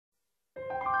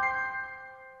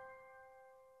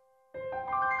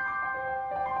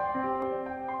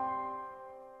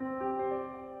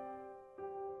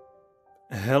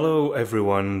Hello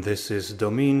everyone, this is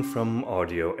Domien from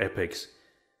Audio Epics.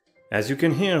 As you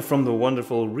can hear from the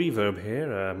wonderful reverb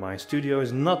here, my studio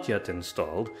is not yet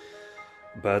installed,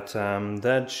 but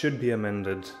that should be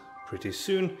amended pretty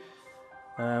soon.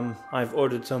 I've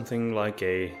ordered something like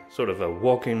a sort of a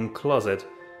walk-in closet,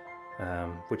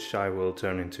 which I will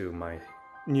turn into my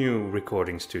new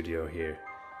recording studio here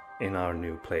in our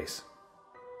new place.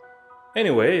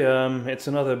 Anyway, it's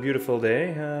another beautiful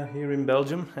day here in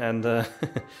Belgium, and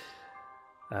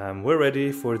we're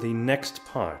ready for the next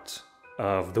part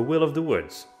of The Will of the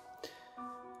Woods.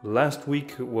 Last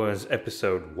week was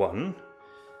episode 1,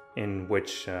 in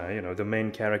which, the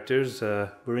main characters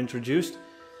were introduced.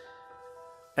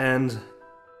 And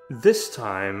this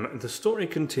time, the story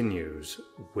continues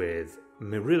with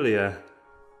Myrilia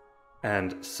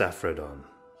and Saffredon.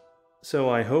 So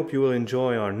I hope you will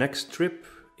enjoy our next trip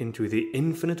into the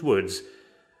infinite woods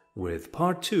with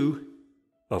part 2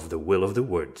 of The Will of the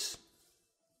Woods.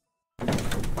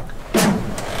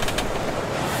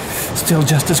 Still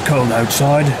just as cold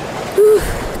outside. Ooh,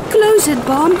 close it,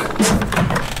 Bomb.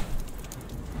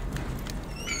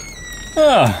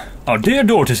 Ah, our dear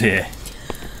daughter's here.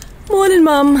 Morning,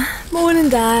 Mum. Morning,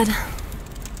 Dad.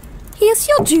 Here's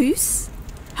your juice.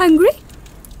 Hungry?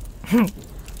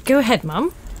 Go ahead,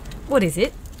 Mum. What is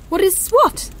it? What is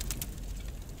what?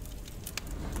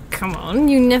 Come on,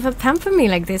 you never pamper me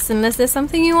like this unless there's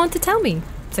something you want to tell me.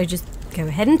 So just go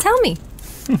ahead and tell me.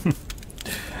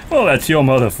 Well, that's your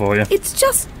mother for you. It's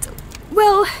just,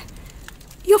 well,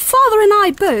 your father and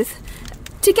I both,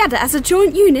 together as a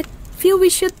joint unit, feel we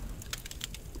should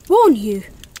warn you,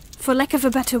 for lack of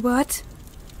a better word.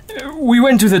 We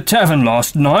went to the tavern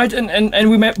last night and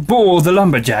we met Bo the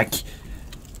lumberjack.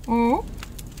 Mm.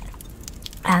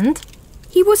 And?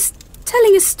 He was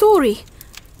telling a story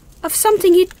of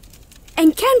something he'd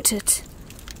encountered.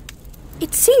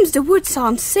 It seems the woods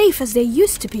aren't safe as they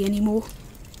used to be anymore.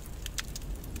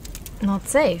 Not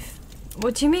safe?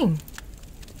 What do you mean?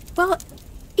 Well,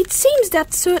 it seems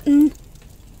that certain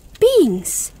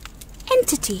beings,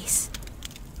 entities,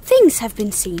 things have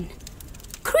been seen.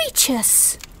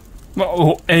 Creatures.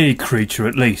 Well, a creature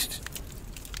at least.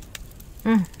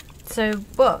 So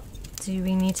what? Do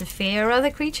we need to fear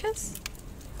other creatures?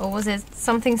 Or was there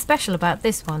something special about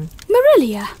this one?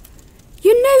 Myrilia,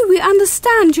 you know we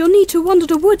understand your need to wander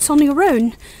the woods on your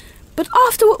own, but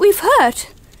after what we've heard,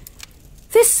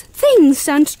 this thing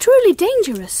sounds truly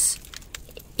dangerous.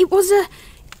 It was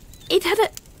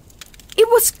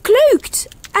cloaked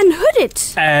and hooded.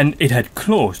 And it had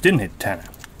claws, didn't it, Tanner?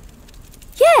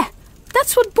 Yeah,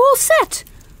 that's what Bull said.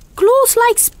 Claws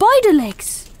like spider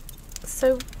legs.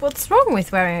 So what's wrong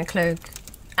with wearing a cloak?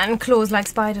 And claws like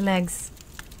spider legs?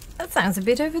 That sounds a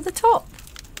bit over the top.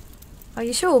 Are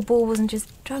you sure Bull wasn't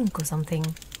just drunk or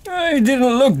something? He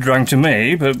didn't look drunk to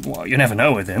me, but well, you never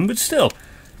know with him, but still.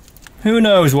 Who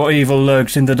knows what evil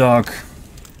lurks in the dark?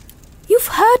 You've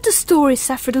heard the stories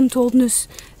Saffredon told Nuz,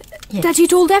 Yes. that he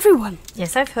told everyone.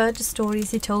 Yes, I've heard the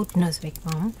stories he told Nuzwick,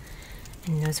 Mum.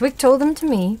 And Nuzwick told them to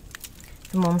me.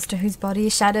 The monster whose body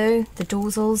is shadow, the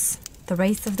dorsals, the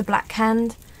wraith of the Black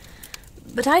Hand.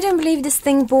 But I don't believe this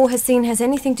thing Bull has seen has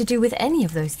anything to do with any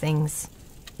of those things.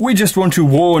 We just want to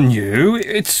warn you,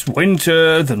 it's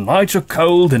winter, the nights are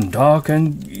cold and dark,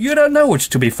 and you don't know what's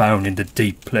to be found in the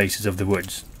deep places of the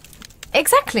woods.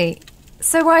 Exactly.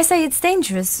 So why say it's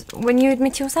dangerous when you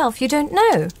admit yourself you don't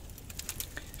know?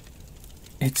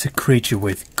 It's a creature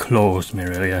with claws,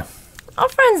 Myrilia. Our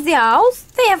friends the owls,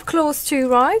 they have claws too,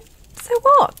 right? So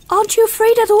what? Aren't you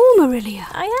afraid at all, Myrilia?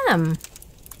 I am.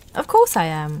 Of course I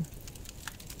am.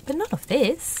 But not of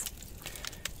this.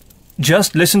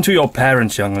 Just listen to your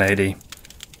parents, young lady.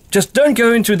 Just don't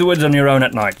go into the woods on your own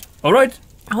at night, all right?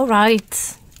 All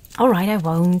right, I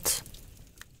won't.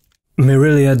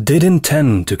 Myrilia did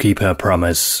intend to keep her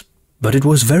promise, but it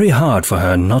was very hard for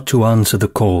her not to answer the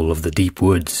call of the deep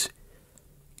woods.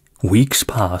 Weeks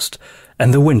passed,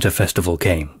 and the winter festival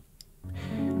came.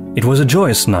 It was a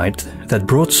joyous night that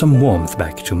brought some warmth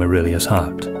back to Myrilia's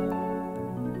heart.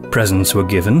 Presents were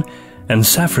given, and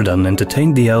Saffredon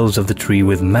entertained the elves of the tree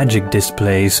with magic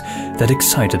displays that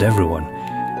excited everyone,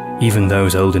 even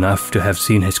those old enough to have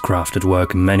seen his craft at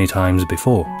work many times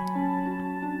before.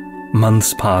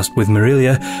 Months passed with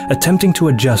Myrilia attempting to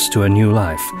adjust to a new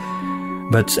life,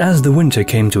 but as the winter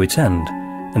came to its end,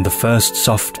 and the first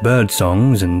soft bird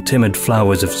songs and timid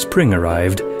flowers of spring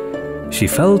arrived, she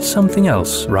felt something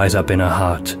else rise up in her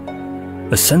heart,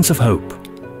 a sense of hope,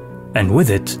 and with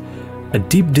it, a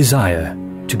deep desire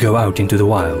to go out into the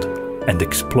wild and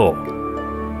explore.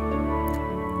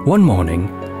 One morning,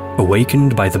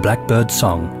 awakened by the blackbird's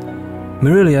song,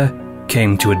 Myrilia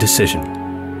came to a decision.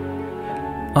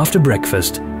 After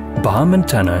breakfast, Baum and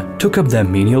Tanner took up their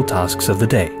menial tasks of the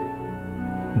day.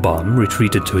 Baum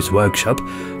retreated to his workshop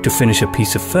to finish a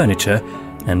piece of furniture,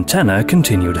 and Tanner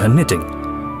continued her knitting.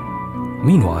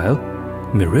 Meanwhile,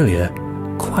 Myrilia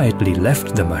quietly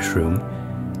left the mushroom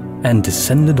and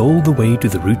descended all the way to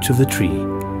the roots of the tree,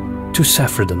 to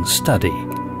Saffredon's study,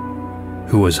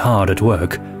 who was hard at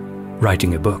work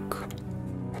writing a book.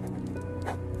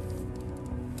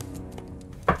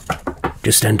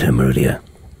 Just enter, Myrilia.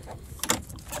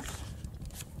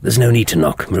 There's no need to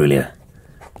knock, Myrilia.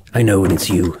 I know when it's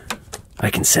you. I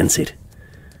can sense it.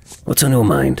 What's on your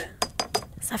mind?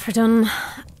 Saffredon,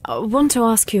 I want to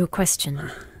ask you a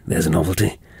question. There's a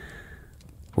novelty.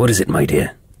 What is it, my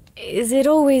dear? Is it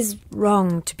always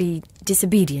wrong to be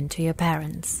disobedient to your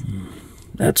parents?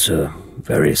 That's a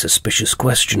very suspicious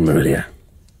question, Myrilia.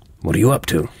 What are you up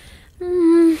to?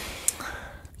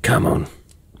 Come on,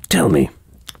 tell me.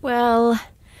 Well,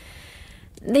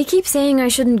 they keep saying I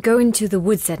shouldn't go into the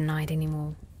woods at night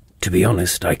anymore. To be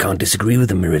honest, I can't disagree with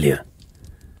them, Myrilia.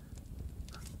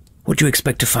 What do you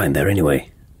expect to find there, anyway?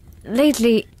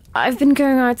 Lately, I've been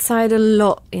going outside a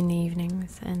lot in the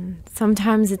evenings, and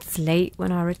sometimes it's late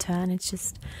when I return. It's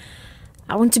just,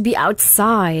 I want to be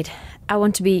outside. I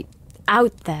want to be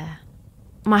out there.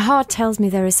 My heart tells me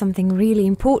there is something really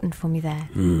important for me there.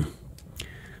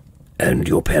 And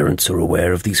your parents are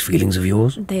aware of these feelings of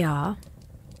yours? They are.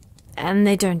 And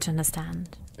they don't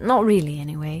understand. Not really,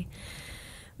 anyway.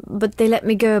 But they let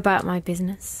me go about my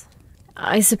business.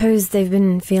 I suppose they've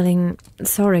been feeling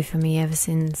sorry for me ever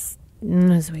since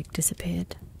Nuzwick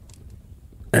disappeared.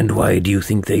 And why do you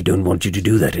think they don't want you to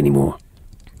do that anymore?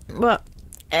 Well,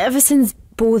 ever since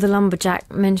Bo the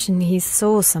lumberjack mentioned he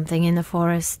saw something in the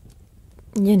forest,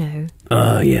 you know.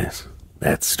 Ah, yes,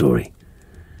 that story.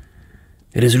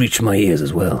 It has reached my ears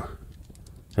as well.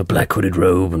 A black hooded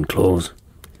robe and claws.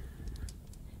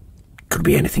 Could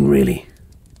be anything, really.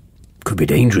 Could be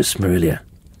dangerous, Myrilia.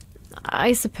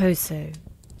 I suppose so.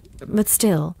 But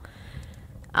still,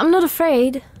 I'm not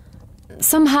afraid.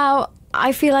 Somehow,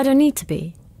 I feel I don't need to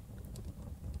be.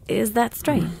 Is that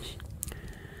strange?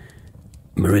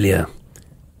 Myrilia,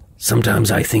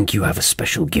 sometimes I think you have a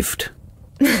special gift.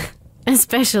 A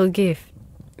special gift?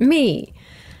 Me?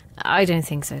 I don't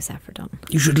think so, Saffredon.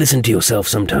 You should listen to yourself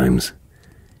sometimes.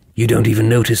 You don't even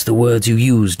notice the words you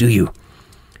use, do you?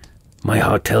 My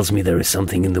heart tells me there is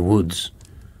something in the woods.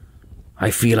 I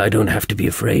feel I don't have to be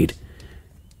afraid.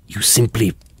 You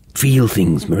simply feel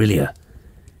things, Myrilia.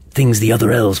 Things the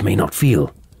other elves may not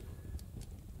feel.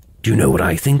 Do you know what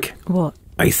I think? What?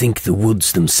 I think the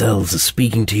woods themselves are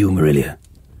speaking to you, Myrilia.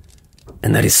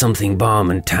 And that is something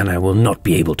Baum and Tanner will not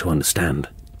be able to understand.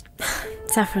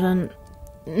 Saffredon,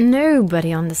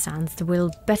 nobody understands the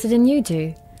will better than you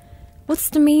do.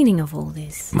 What's the meaning of all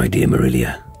this? My dear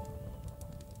Myrilia,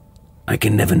 I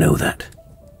can never know that.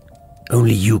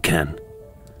 Only you can.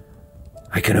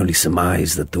 I can only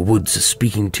surmise that the woods are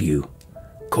speaking to you,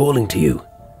 calling to you,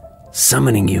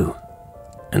 summoning you,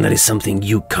 and that is something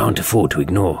you can't afford to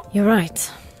ignore. You're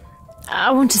right.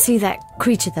 I want to see that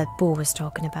creature that Bo was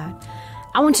talking about.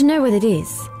 I want to know what it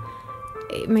is.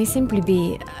 It may simply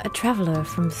be a traveller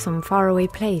from some faraway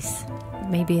place.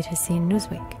 Maybe it has seen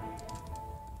Nuzwick.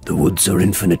 The woods are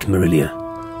infinite, Myrilia.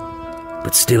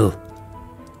 But still,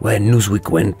 where Nuzwick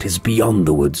went is beyond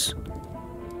the woods.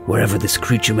 Wherever this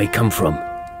creature may come from,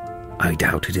 I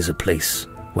doubt it is a place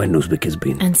where Nuzwick has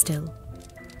been. And still,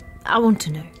 I want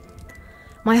to know.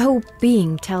 My whole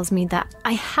being tells me that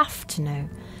I have to know.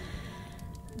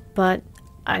 But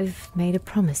I've made a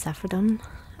promise, Saffredon.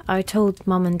 I told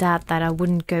Mum and Dad that I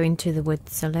wouldn't go into the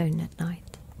woods alone at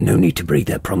night. No need to break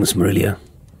that promise, Myrilia.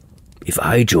 If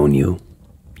I join you,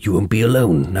 you won't be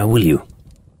alone, now will you?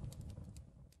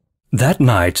 That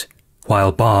night,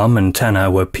 while Baum and Tanner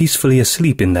were peacefully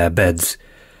asleep in their beds,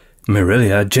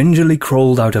 Myrilia gingerly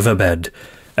crawled out of her bed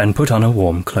and put on a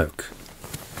warm cloak.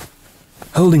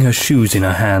 Holding her shoes in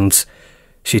her hands,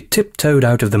 she tiptoed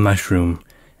out of the mushroom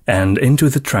and into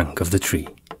the trunk of the tree.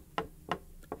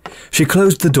 She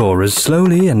closed the door as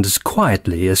slowly and as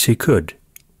quietly as she could.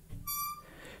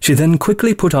 She then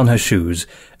quickly put on her shoes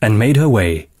and made her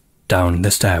way down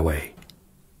the stairway.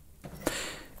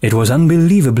 It was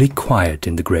unbelievably quiet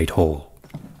in the great hall.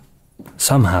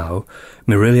 Somehow,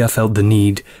 Myrilia felt the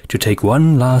need to take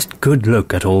one last good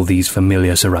look at all these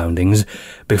familiar surroundings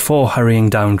before hurrying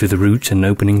down to the roots and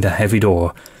opening the heavy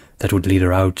door that would lead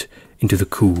her out into the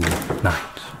cool night.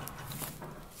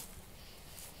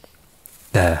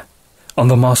 There, on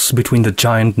the moss between the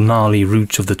giant gnarly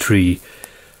roots of the tree,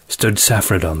 stood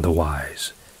Saffredon the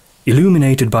Wise,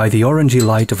 illuminated by the orangey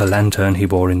light of a lantern he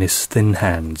bore in his thin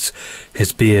hands,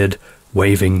 his beard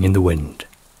waving in the wind.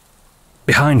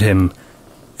 Behind him,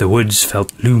 the woods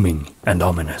felt looming and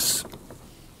ominous.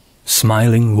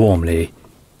 Smiling warmly,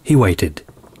 he waited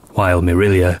while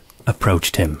Myrilia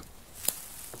approached him.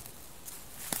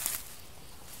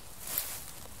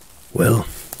 Well,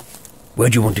 where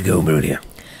do you want to go, Myrilia?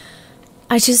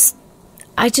 I just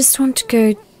want to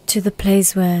go to the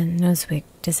place where Nuzwick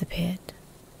disappeared.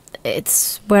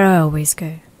 It's where I always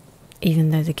go,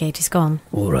 even though the gate is gone.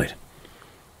 All right.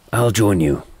 I'll join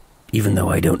you, even though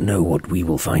I don't know what we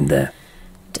will find there.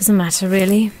 Doesn't matter,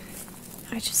 really.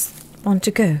 I just want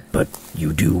to go. But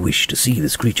you do wish to see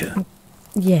this creature?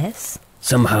 Yes.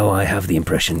 Somehow I have the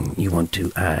impression you want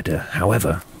to add a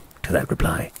however to that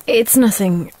reply. It's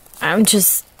nothing. I'm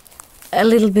just a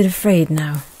little bit afraid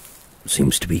now.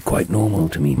 Seems to be quite normal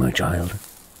to me, my child.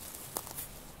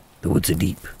 The woods are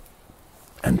deep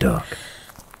and dark.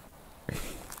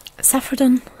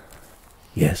 Saffredon?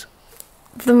 Yes.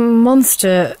 The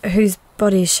monster whose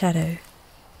body is shadow.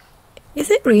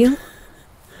 Is it real?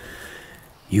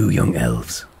 You young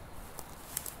elves.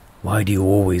 Why do you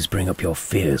always bring up your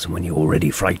fears when you're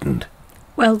already frightened?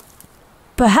 Well,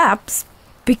 perhaps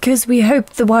because we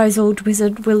hope the wise old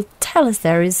wizard will tell us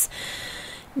there is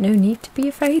no need to be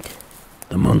afraid.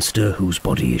 The monster whose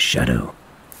body is shadow.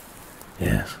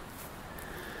 Yes.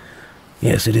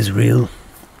 Yes, it is real.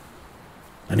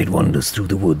 And it wanders through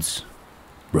the woods,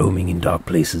 roaming in dark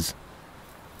places.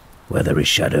 Where there is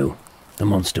shadow, the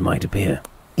monster might appear.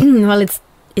 Well,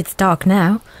 it's dark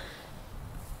now.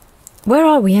 Where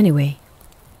are we, anyway?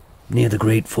 Near the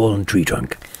great fallen tree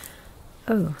trunk.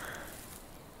 Oh.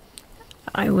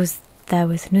 I was there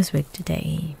with Nuzwick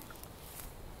today.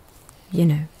 You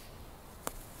know.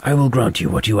 I will grant you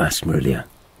what you asked, Myrilia.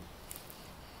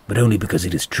 But only because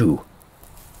it is true.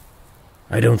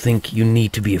 I don't think you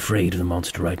need to be afraid of the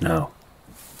monster right now.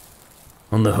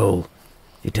 On the whole,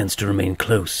 it tends to remain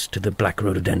close to the black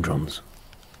rhododendrons.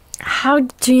 How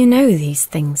do you know these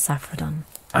things, Saffredon?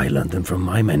 I learned them from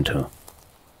my mentor,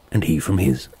 and he from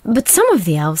his. But some of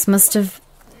the elves must have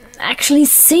actually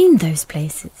seen those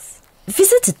places,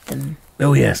 visited them.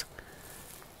 Oh, yes.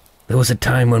 There was a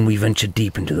time when we ventured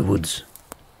deep into the woods.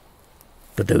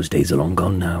 But those days are long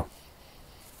gone now.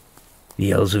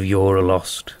 The elves of yore are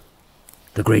lost.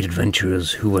 The great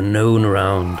adventurers who were known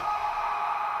around.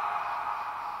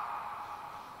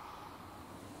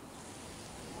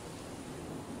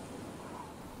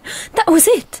 That was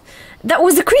it! That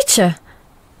was the creature!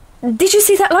 Did you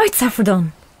see that light,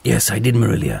 Saffredon? Yes, I did,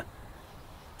 Myrilia.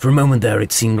 For a moment there,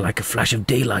 it seemed like a flash of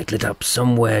daylight lit up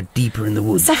somewhere deeper in the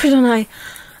woods. Saffredon,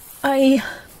 I...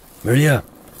 Myrilia,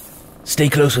 stay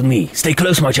close with me. Stay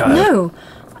close, my child. No!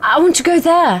 I want to go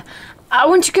there. I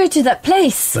want to go to that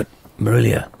place. But,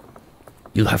 Myrilia,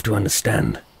 you'll have to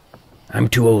understand. I'm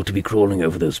too old to be crawling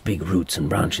over those big roots and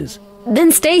branches.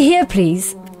 Then stay here,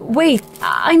 please. Wait,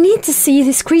 I need to see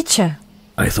this creature.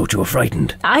 I thought you were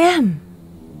frightened. I am.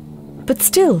 But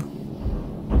still.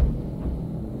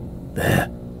 There.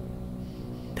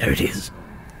 There it is.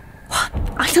 What?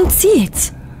 I don't see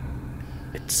it.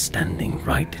 It's standing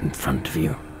right in front of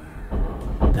you.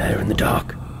 There in the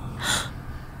dark.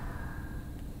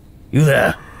 You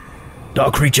there,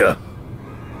 dark creature.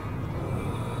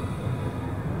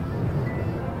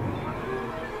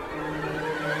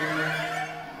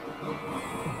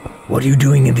 What are you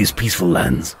doing in these peaceful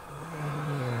lands?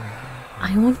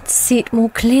 I want to see it more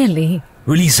clearly.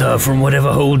 Release her from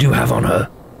whatever hold you have on her.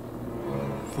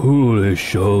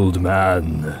 Foolish old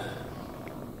man.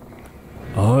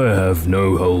 I have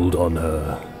no hold on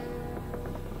her.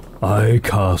 I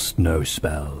cast no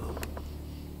spell.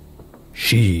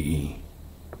 She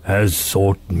has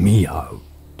sought me out.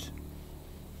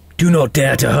 Do not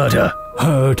dare to hurt her.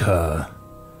 Hurt her?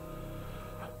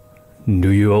 Do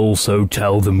you also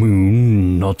tell the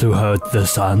moon not to hurt the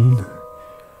sun?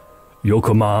 Your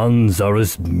commands are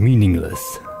as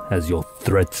meaningless as your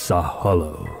threats are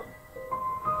hollow.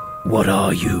 What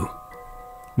are you?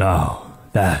 Now,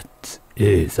 that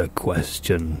is a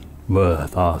question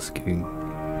worth asking.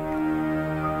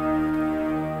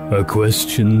 A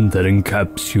question that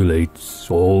encapsulates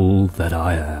all that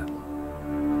I am.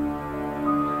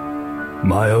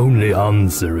 My only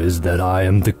answer is that I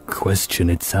am the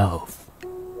question itself.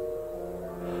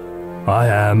 I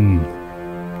am...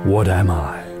 what am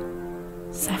I?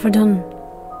 Saffredon,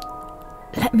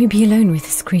 let me be alone with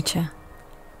this creature.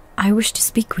 I wish to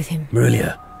speak with him.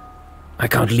 Myrilia, I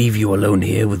can't leave you alone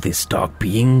here with this dark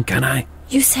being, can I?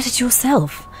 You said it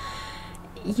yourself.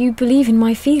 You believe in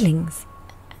my feelings,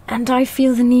 and I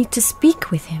feel the need to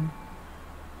speak with him.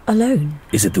 Alone.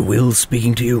 Is it the will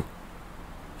speaking to you?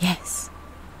 Yes.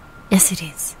 Yes, it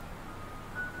is.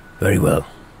 Very well.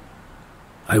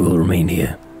 I will remain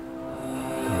here.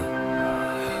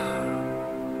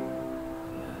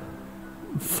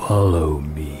 Follow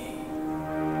me.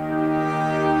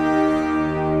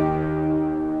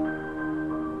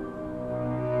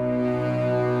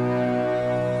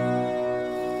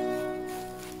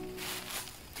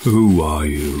 Who are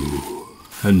you,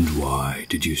 and why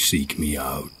did you seek me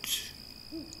out?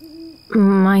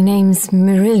 My name's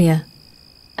Myrilia,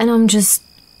 and I'm just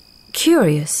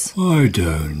curious. I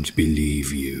don't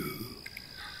believe you.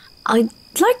 I'd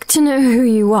like to know who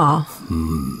you are,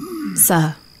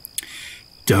 sir.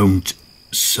 Don't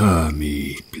sir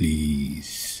me,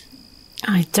 please.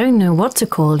 I don't know what to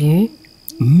call you.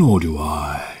 Nor do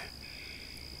I.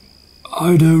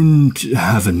 I don't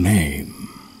have a name,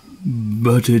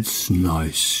 but it's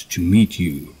nice to meet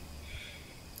you,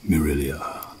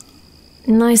 Myrilia.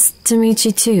 Nice to meet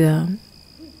you too.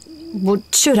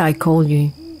 What should I call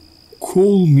you?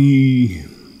 Call me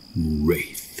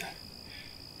Wraith.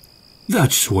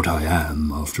 That's what I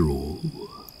am, after all.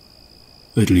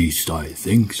 At least I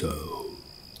think so.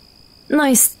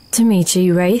 Nice to meet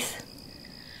you, Wraith.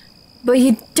 But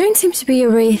you don't seem to be a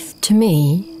Wraith to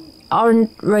me.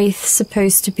 Aren't Wraiths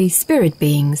supposed to be spirit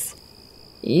beings?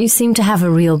 You seem to have a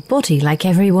real body like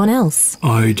everyone else.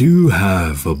 I do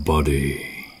have a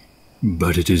body,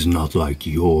 but it is not like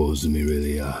yours,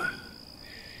 Myrilia.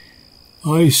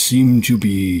 I seem to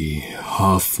be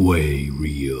halfway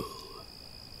real.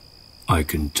 I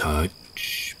can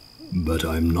touch, but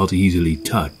I'm not easily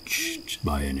touched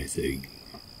by anything.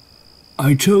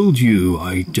 I told you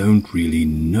I don't really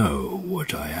know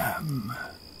what I am.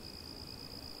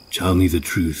 Tell me the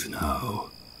truth now.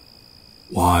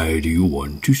 Why do you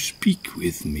want to speak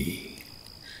with me?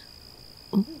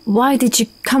 Why did you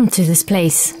come to this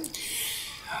place?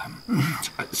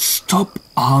 Stop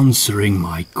answering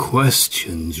my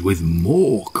questions with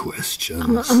more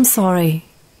questions. I'm sorry.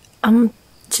 I'm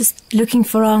just looking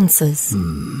for answers.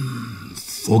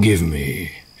 Forgive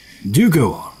me. Do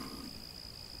go on.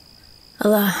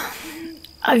 Well,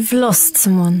 I've lost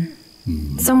someone.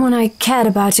 Someone I cared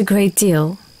about a great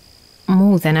deal.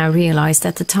 More than I realized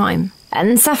at the time.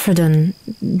 And Saffredon,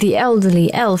 the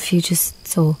elderly elf you just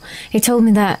saw, he told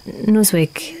me that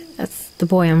Nuzwick, that's the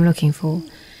boy I'm looking for,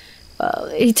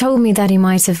 he told me that he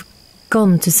might have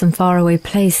gone to some faraway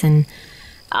place, and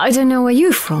I don't know where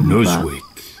you're from. Nuzwick?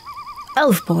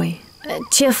 Elf boy,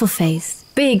 cheerful face,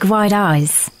 big wide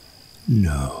eyes.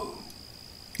 No,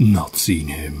 not seen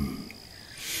him.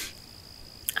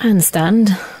 I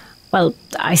understand. Well,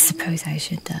 I suppose I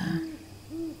should...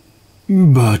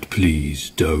 But please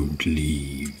don't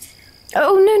leave.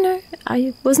 Oh, no,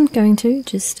 I wasn't going to,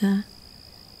 just,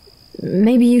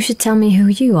 maybe you should tell me who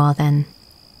you are, then.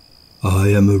 I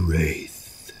am a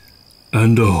wraith,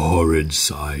 and a horrid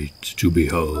sight to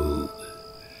behold.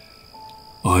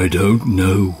 I don't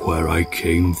know where I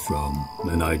came from,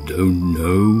 and I don't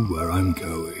know where I'm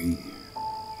going.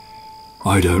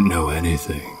 I don't know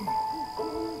anything.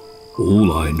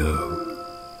 All I know,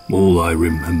 all I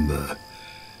remember,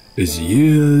 is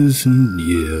years and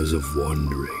years of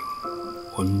wandering.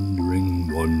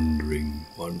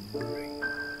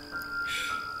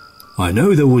 I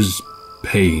know there was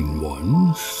pain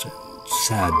once, and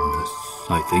sadness,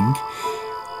 I think,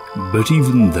 but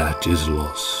even that is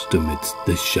lost amidst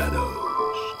the shadows,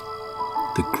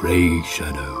 the grey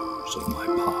shadows of my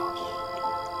past.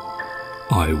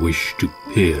 I wish to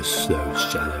pierce those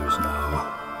shadows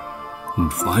now,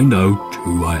 and find out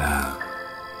who I am.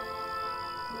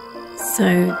 So,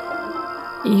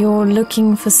 you're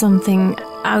looking for something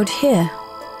out here?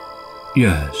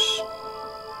 Yes,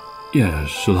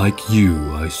 like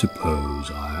you, I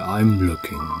suppose. I'm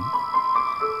looking.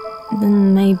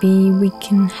 Then maybe we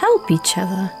can help each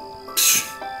other.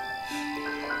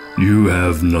 You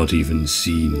have not even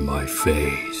seen my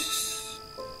face.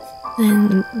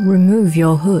 Then remove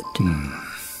your hood.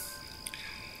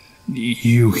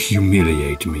 You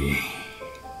humiliate me.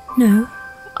 No,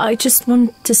 I just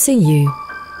want to see you.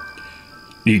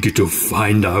 Eager to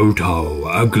find out how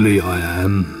ugly I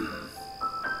am?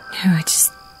 No, I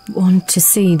just want to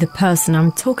see the person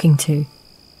I'm talking to.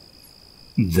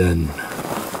 Then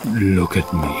look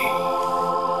at me.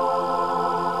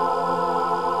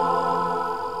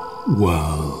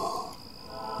 Well,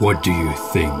 what do you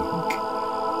think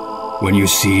when you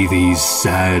see these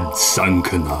sad,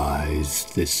 sunken eyes,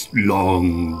 this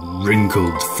long,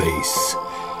 wrinkled face,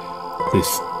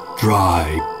 this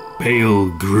dry, pale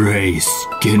grey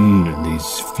skin, and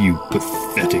these few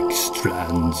pathetic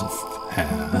strands of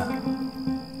hair?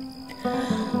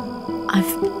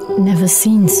 I've never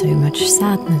seen so much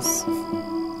sadness.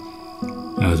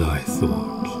 As I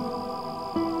thought.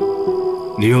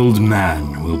 The old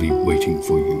man will be waiting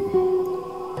for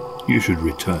you. You should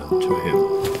return to him.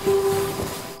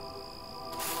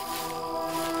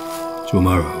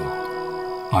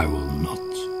 Tomorrow, I will not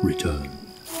return.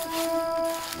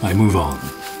 I move on.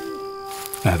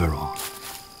 Ever on.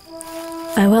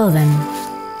 Farewell then,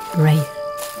 Wraith.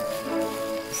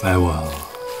 Farewell,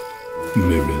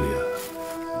 Myrilia.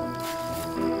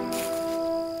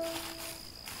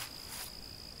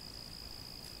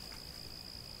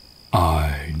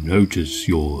 I notice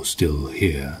you're still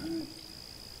here.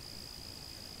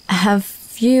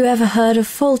 Have you ever heard of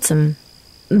Fulton,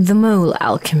 the mole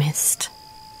alchemist?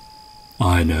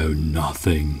 I know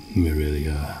nothing,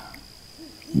 Myrilia.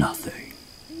 Nothing.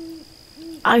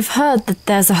 I've heard that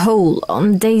there's a hole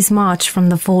on a day's march from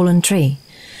the fallen tree,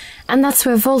 and that's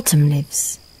where Fulton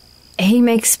lives. He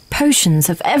makes potions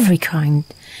of every kind,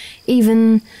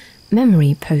 even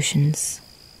memory potions.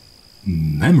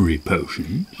 Memory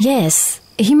potion? Yes,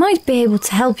 he might be able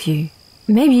to help you.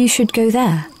 Maybe you should go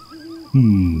there.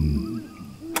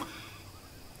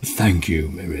 Thank you,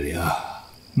 Myrilia,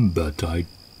 but I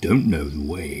don't know the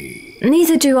way.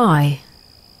 Neither do I,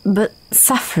 but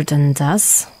Saffredin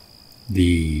does.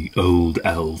 The old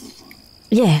elf?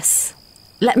 Yes.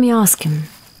 Let me ask him.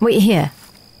 Wait here.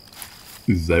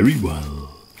 Very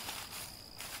well.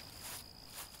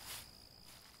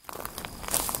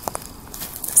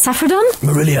 Saffredin?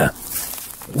 Myrilia,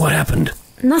 what happened?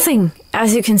 Nothing,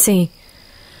 as you can see.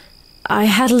 I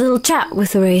had a little chat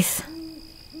with the Wraith.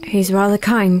 He's rather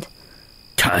kind.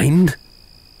 Kind?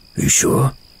 Are you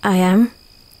sure? I am.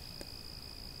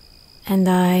 And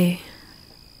I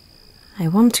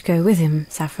want to go with him,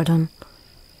 Saffredin.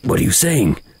 What are you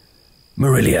saying?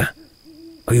 Myrilia,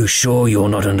 are you sure you're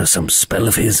not under some spell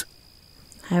of his?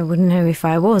 I wouldn't know if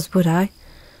I was, would I?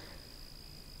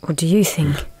 What do you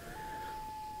think?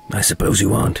 I suppose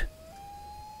you aren't.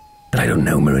 But I don't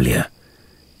know, Myrilia.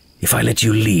 If I let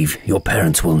you leave, your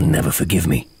parents will never forgive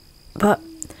me. But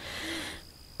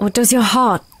what does your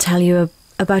heart tell you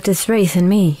about this Wraith and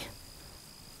me?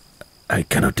 I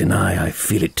cannot deny I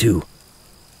feel it too.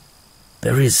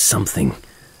 There is something,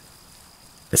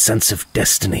 a sense of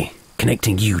destiny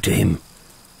connecting you to him.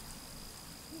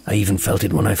 I even felt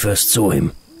it when I first saw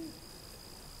him.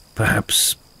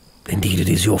 Perhaps, indeed, it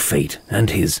is your fate and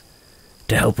his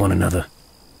to help one another,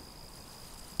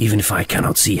 even if I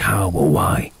cannot see how or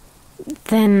why.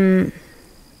 Then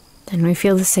we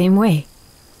feel the same way.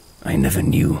 I never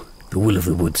knew the Will of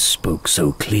the Woods spoke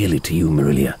so clearly to you,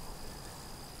 Myrilia.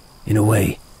 In a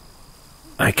way,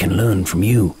 I can learn from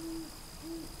you.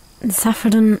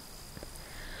 Saffredin,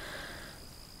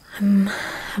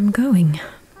 I'm going.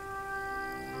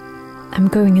 I'm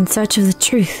going in search of the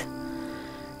truth.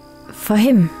 For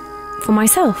him, for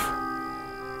myself,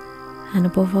 and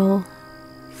above all,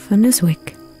 for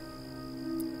Nuzwick.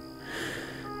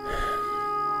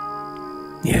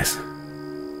 Yes,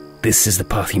 this is the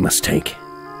path he must take.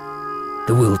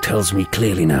 The will tells me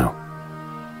clearly now.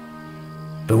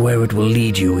 But where it will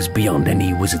lead you is beyond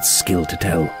any wizard's skill to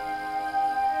tell.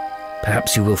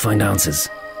 Perhaps you will find answers,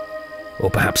 or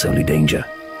perhaps only danger.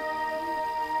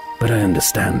 But I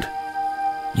understand.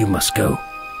 You must go.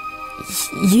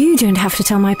 You don't have to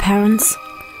tell my parents.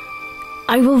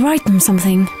 I will write them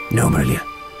something. No, Myrilia.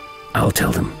 I'll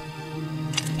tell them.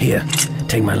 Here,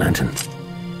 take my lantern.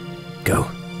 Go.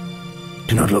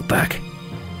 Do not look back.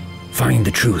 Find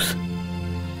the truth.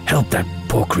 Help that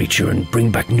poor creature and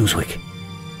bring back Nuzwick.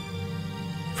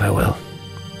 Farewell.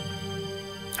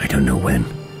 I don't know when,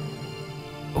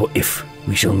 or if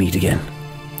we shall meet again.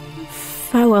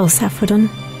 Farewell, Saffredin.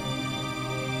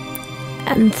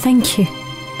 And thank you,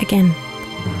 again,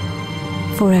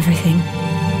 for everything.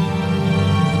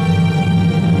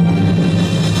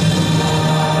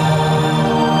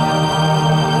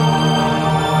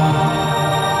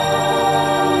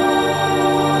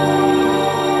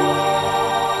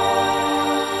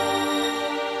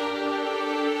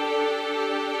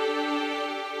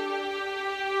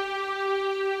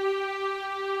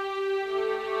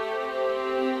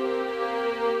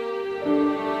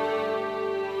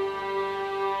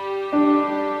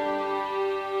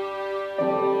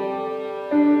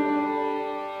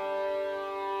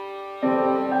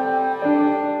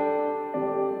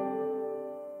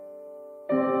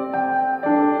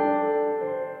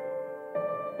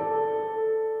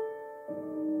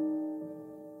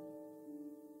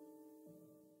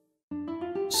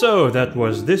 So that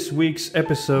was this week's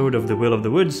episode of The Will of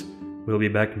the Woods. We'll be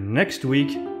back next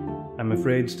week, I'm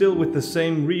afraid still with the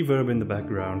same reverb in the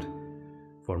background,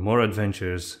 for more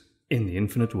adventures in the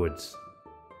Infinite Woods.